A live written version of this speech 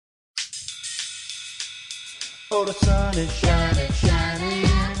Oh, the sun is shining, shining,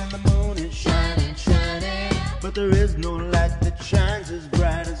 and the moon is shining, shining. But there is no light that shines as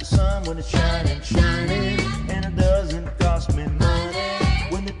bright as the sun when it's shining, shining. And it doesn't cost me money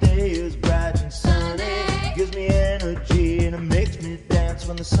when the day is bright and sunny. It gives me energy and it makes me dance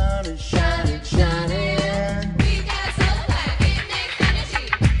when the sun is shining, shining. We got a solar pack, it makes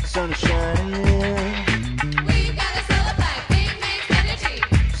energy. Sun is shining, We got a solar pack, it makes energy.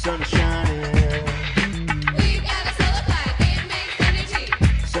 sun is shining, We got a solar pack, it makes energy.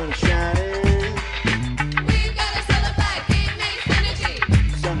 sun is shining, We got a solar pack, it makes energy.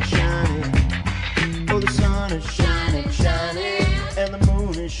 sun is shining. Oh, the sun is shining, shining, and the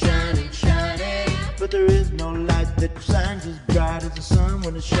moon is shining, shining. But there is no light that shines as bright as the sun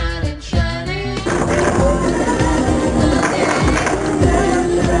when it's shining, shining.